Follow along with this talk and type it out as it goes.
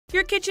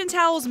Your kitchen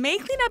towels may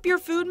clean up your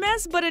food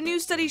mess, but a new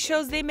study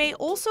shows they may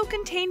also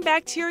contain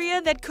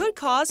bacteria that could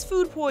cause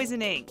food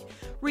poisoning.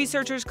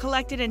 Researchers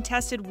collected and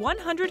tested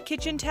 100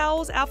 kitchen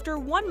towels after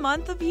 1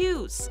 month of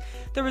use.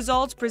 The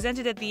results,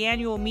 presented at the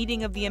annual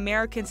meeting of the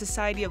American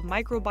Society of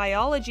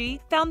Microbiology,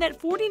 found that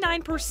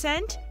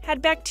 49%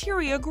 had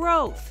bacteria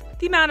growth.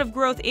 The amount of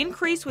growth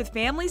increased with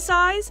family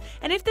size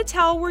and if the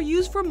towel were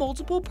used for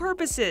multiple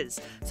purposes,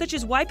 such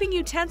as wiping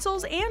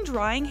utensils and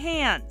drying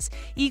hands.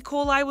 E.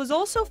 coli was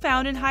also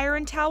found in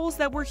higher-end towels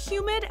that were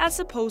humid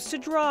as opposed to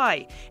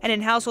dry, and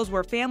in households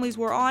where families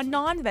were on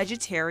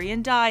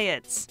non-vegetarian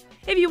diets.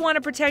 If you want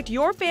to protect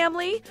your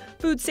family,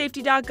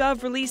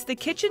 FoodSafety.gov released the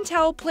Kitchen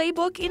Towel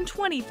Playbook in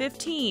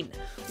 2015.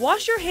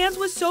 Wash your hands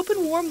with soap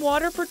and warm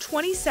water for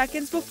 20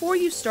 seconds before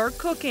you start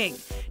cooking.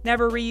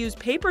 Never reuse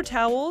paper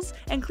towels,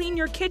 and clean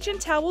your kitchen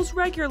towels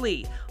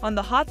regularly on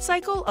the hot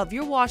cycle of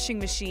your washing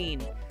machine.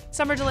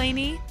 Summer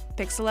Delaney,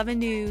 Pix 11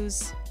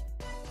 News.